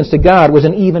obedience to God was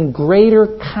an even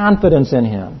greater confidence in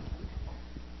Him.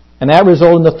 And that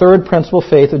resulted in the third principal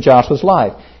faith of Joshua's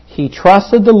life. He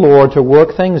trusted the Lord to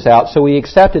work things out, so he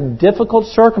accepted difficult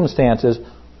circumstances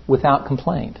without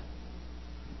complaint.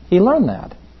 He learned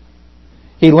that.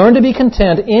 He learned to be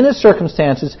content in his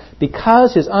circumstances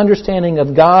because his understanding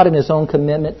of God and his own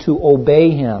commitment to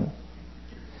obey Him.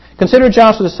 Consider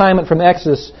Joshua's assignment from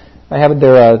Exodus. I have it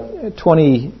there,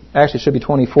 20, actually it should be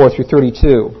 24 through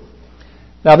 32.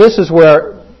 Now this is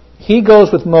where he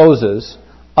goes with Moses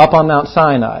up on Mount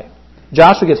Sinai.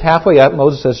 Joshua gets halfway up.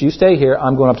 Moses says, "You stay here.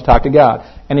 I'm going up to talk to God."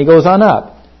 And he goes on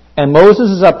up. And Moses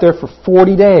is up there for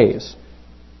 40 days.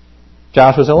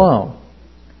 Joshua's alone.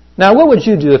 Now, what would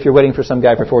you do if you're waiting for some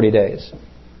guy for 40 days?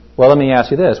 Well, let me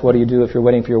ask you this. What do you do if you're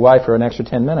waiting for your wife for an extra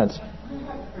 10 minutes?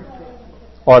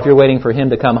 Or if you're waiting for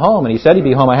him to come home, and he said he'd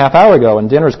be home a half hour ago, and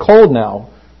dinner's cold now.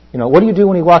 What do you do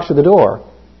when he walks through the door?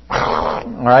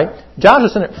 All right?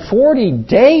 Joshua's in it 40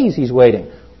 days he's waiting.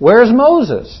 Where's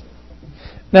Moses?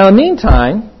 Now, in the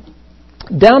meantime,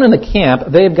 down in the camp,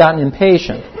 they have gotten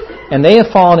impatient, and they have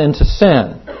fallen into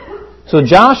sin. So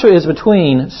Joshua is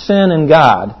between sin and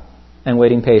God and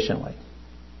waiting patiently.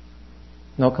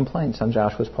 No complaints on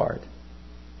Joshua's part.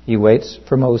 He waits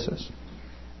for Moses.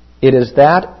 It is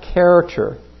that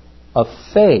character of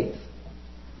faith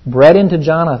bred into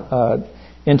Joshua,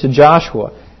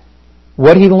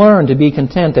 what he learned to be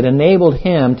content, that enabled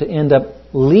him to end up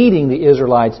leading the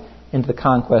Israelites into the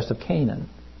conquest of Canaan.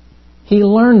 He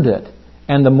learned it.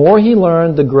 And the more he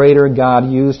learned, the greater God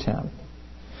used him.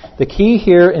 The key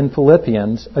here in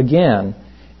Philippians, again,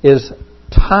 is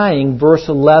tying verse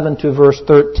 11 to verse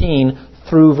 13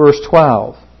 through verse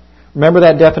 12. Remember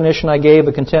that definition I gave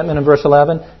of contentment in verse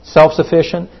 11?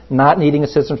 Self-sufficient, not needing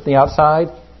assistance from the outside.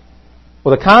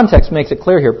 Well, the context makes it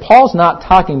clear here. Paul's not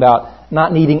talking about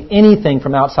not needing anything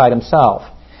from outside himself.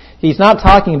 He's not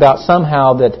talking about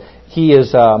somehow that he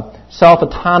is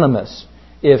self-autonomous.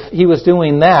 If he was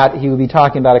doing that, he would be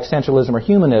talking about existentialism or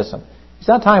humanism. He's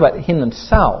not talking about him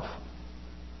himself.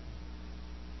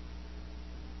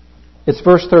 It's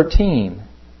verse 13.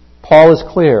 Paul is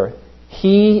clear.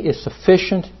 He is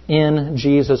sufficient in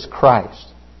Jesus Christ.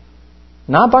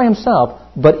 Not by himself,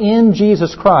 but in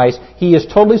Jesus Christ, he is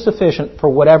totally sufficient for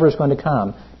whatever is going to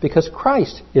come, because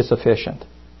Christ is sufficient.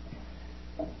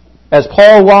 As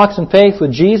Paul walks in faith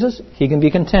with Jesus, he can be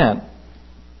content.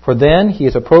 For then he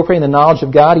is appropriating the knowledge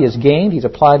of God he has gained. He's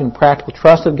applied in practical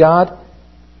trust of God,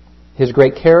 His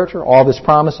great character, all of His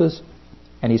promises,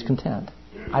 and he's content.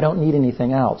 I don't need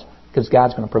anything else because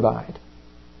God's going to provide.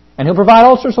 And He'll provide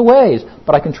all sorts of ways,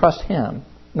 but I can trust Him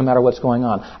no matter what's going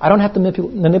on. I don't have to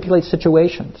manipulate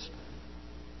situations.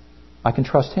 I can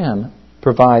trust Him,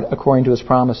 provide according to His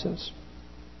promises.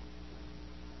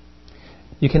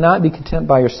 You cannot be content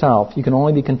by yourself. You can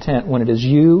only be content when it is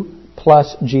you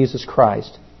plus Jesus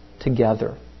Christ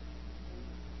together.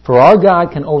 For our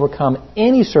God can overcome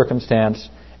any circumstance,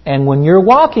 and when you're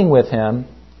walking with Him,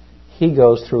 He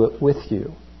goes through it with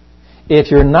you. If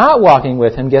you're not walking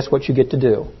with Him, guess what you get to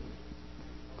do?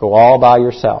 Go all by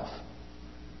yourself.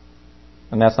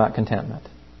 And that's not contentment.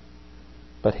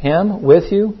 But Him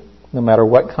with you, no matter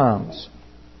what comes.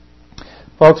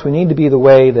 Folks, we need to be the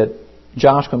way that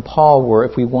Joshua and Paul were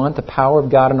if we want the power of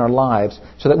God in our lives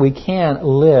so that we can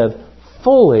live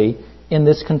fully in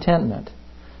this contentment.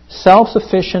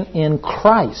 Self-sufficient in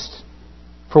Christ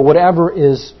for whatever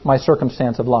is my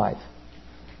circumstance of life.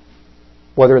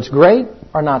 Whether it's great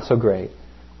or not so great.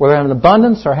 Whether I have an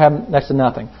abundance or have next to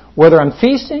nothing. Whether I'm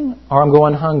feasting or I'm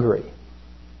going hungry.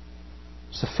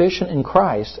 Sufficient in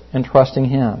Christ and trusting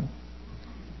Him.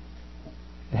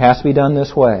 It has to be done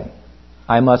this way.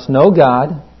 I must know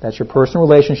God. That's your personal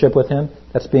relationship with Him.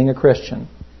 That's being a Christian.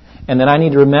 And then I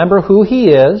need to remember who He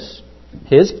is,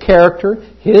 His character,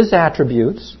 His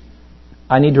attributes.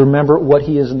 I need to remember what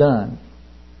He has done.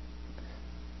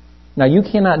 Now, you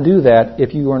cannot do that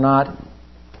if you are not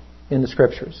in the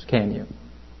Scriptures, can you?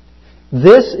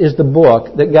 This is the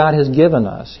book that God has given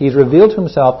us. He's revealed to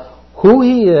Himself who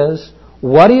He is,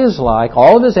 what He is like,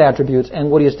 all of His attributes,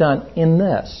 and what He has done in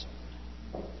this.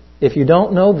 If you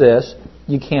don't know this,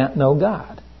 you can't know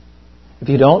God. If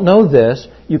you don't know this,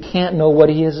 you can't know what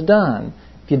He has done.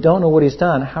 If you don't know what He's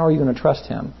done, how are you going to trust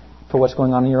Him for what's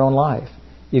going on in your own life?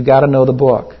 You've got to know the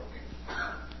book.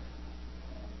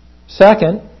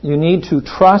 Second, you need to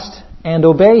trust and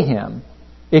obey Him.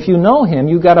 If you know Him,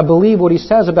 you've got to believe what He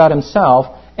says about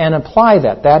Himself and apply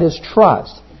that. That is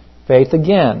trust. Faith,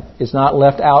 again, is not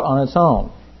left out on its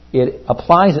own. It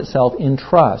applies itself in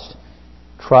trust.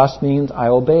 Trust means I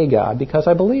obey God because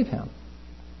I believe Him.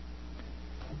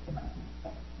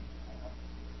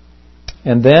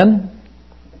 And then,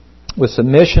 with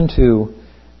submission to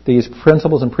these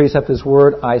principles and precepts of His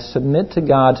Word, I submit to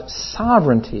God's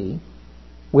sovereignty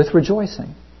with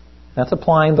rejoicing. That's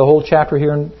applying the whole chapter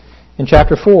here in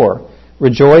chapter 4.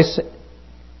 Rejoice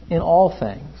in all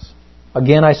things.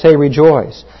 Again, I say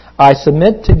rejoice. I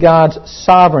submit to God's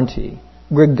sovereignty,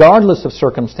 regardless of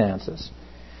circumstances.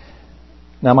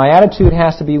 Now, my attitude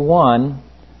has to be one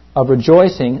of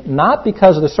rejoicing, not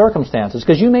because of the circumstances,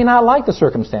 because you may not like the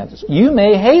circumstances. You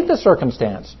may hate the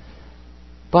circumstance.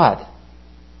 But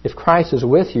if Christ is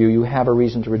with you, you have a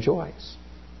reason to rejoice.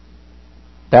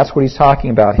 That's what He's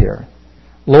talking about here.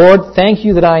 Lord, thank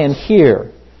You that I am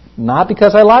here. Not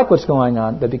because I like what's going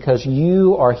on, but because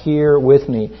You are here with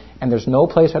me. And there's no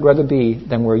place I'd rather be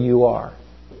than where You are.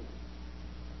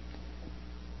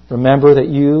 Remember that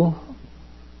you,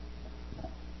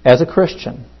 as a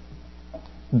Christian,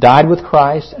 died with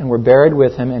Christ and were buried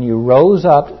with Him, and you rose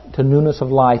up to newness of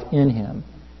life in Him.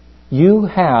 You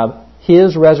have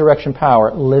His resurrection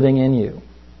power living in you.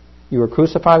 You were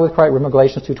crucified with Christ. Remember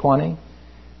Galatians 2:20?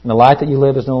 And the life that you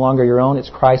live is no longer your own. It's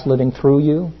Christ living through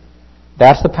you.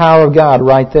 That's the power of God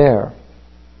right there.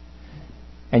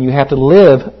 And you have to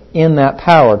live in that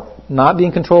power, not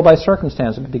being controlled by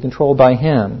circumstances, but be controlled by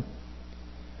Him.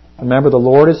 Remember, the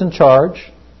Lord is in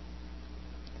charge.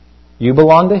 You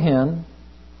belong to Him.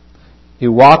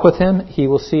 You walk with Him. He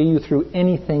will see you through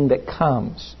anything that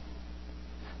comes.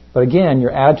 But again,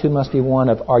 your attitude must be one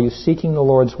of, are you seeking the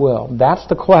Lord's will? That's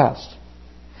the quest.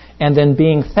 And then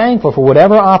being thankful for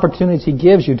whatever opportunities He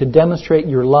gives you to demonstrate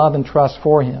your love and trust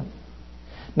for Him.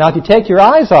 Now, if you take your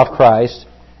eyes off Christ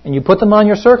and you put them on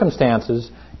your circumstances,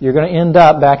 you're going to end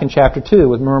up back in chapter 2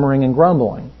 with murmuring and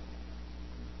grumbling.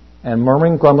 And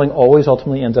murmuring and grumbling always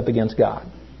ultimately ends up against God.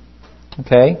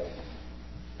 Okay?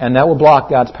 And that will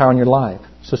block God's power in your life.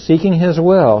 So seeking His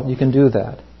will, you can do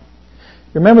that.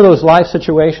 Remember those life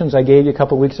situations I gave you a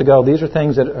couple of weeks ago? These are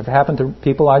things that have happened to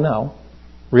people I know.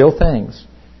 Real things.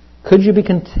 Could you be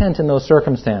content in those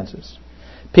circumstances?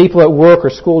 People at work or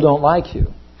school don't like you.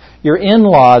 Your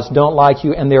in-laws don't like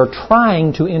you and they're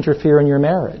trying to interfere in your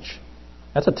marriage.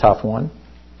 That's a tough one.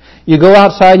 You go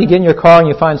outside, you get in your car and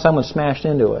you find someone smashed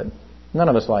into it. None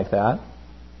of us like that.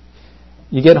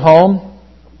 You get home,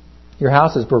 your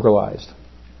house is burglarized.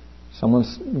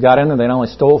 Someone's got in there, they not only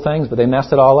stole things, but they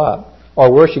messed it all up.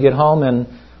 Or worse, you get home and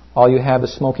all you have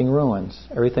is smoking ruins.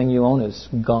 Everything you own is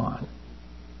gone.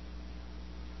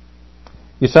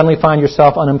 You suddenly find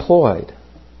yourself unemployed.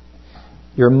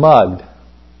 You're mugged.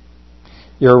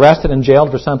 You're arrested and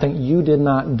jailed for something you did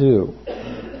not do.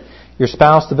 Your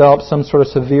spouse develops some sort of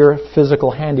severe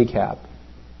physical handicap.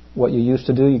 What you used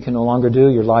to do, you can no longer do.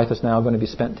 Your life is now going to be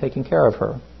spent taking care of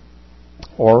her.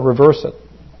 Or reverse it.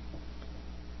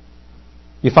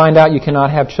 You find out you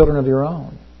cannot have children of your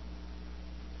own.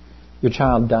 your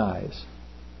child dies,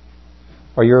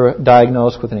 or you're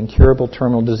diagnosed with an incurable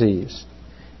terminal disease,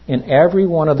 in every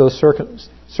one of those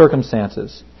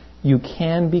circumstances, you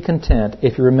can be content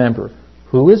if you remember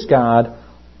who is God,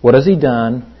 what has He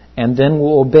done, and then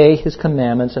will obey His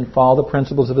commandments and follow the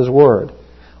principles of His Word,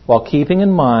 while keeping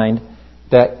in mind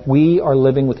that we are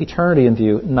living with eternity in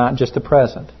view, not just the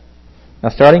present. Now,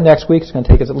 starting next week, it's going to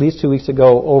take us at least 2 weeks to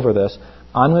go over this.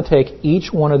 I'm going to take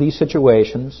each one of these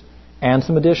situations and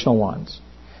some additional ones,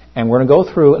 and we're going to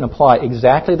go through and apply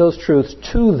exactly those truths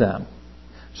to them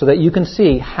so that you can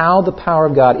see how the power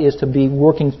of God is to be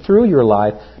working through your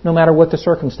life no matter what the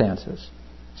circumstances.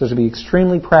 So to be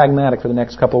extremely pragmatic for the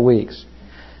next couple of weeks.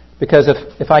 Because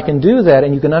if I can do that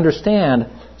and you can understand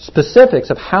specifics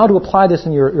of how to apply this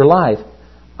in your life,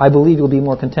 I believe you'll be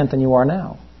more content than you are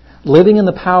now. Living in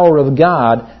the power of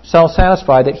God,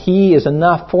 self-satisfied that He is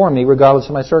enough for me regardless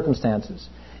of my circumstances.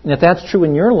 And if that's true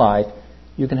in your life,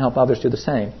 you can help others do the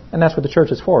same. And that's what the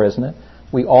church is for, isn't it?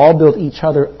 We all build each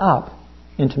other up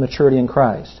into maturity in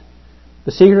Christ.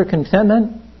 The secret of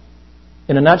contentment,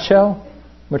 in a nutshell,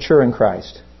 mature in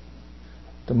Christ.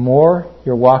 The more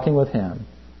you're walking with Him,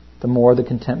 the more the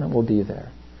contentment will be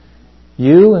there.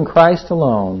 You and Christ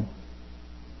alone,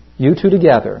 you two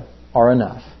together, are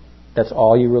enough. That's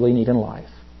all you really need in life.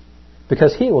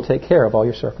 Because He will take care of all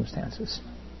your circumstances.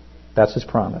 That's His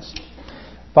promise.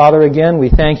 Father, again, we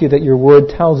thank You that Your Word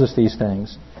tells us these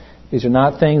things. These are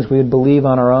not things we would believe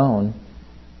on our own,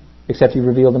 except You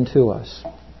reveal them to us.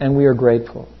 And we are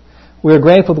grateful. We are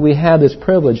grateful that we have this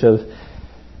privilege of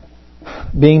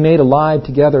being made alive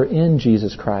together in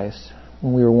Jesus Christ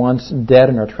when we were once dead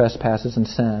in our trespasses and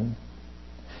sin.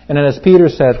 And as Peter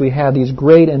says, we have these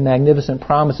great and magnificent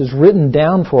promises written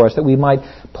down for us that we might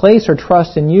place our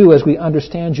trust in You as we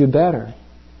understand You better.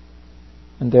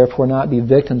 And therefore not be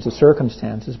victims of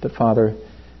circumstances, but, Father,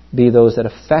 be those that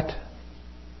affect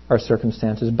our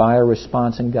circumstances by our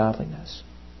response in godliness.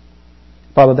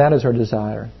 Father, that is our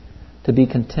desire, to be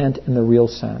content in the real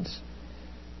sense.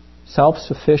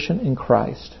 Self-sufficient in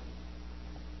Christ,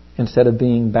 instead of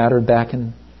being battered back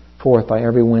and forth by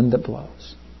every wind that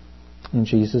blows. In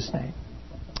Jesus' name,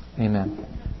 amen.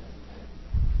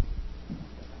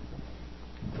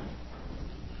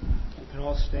 You can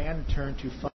all stand and turn to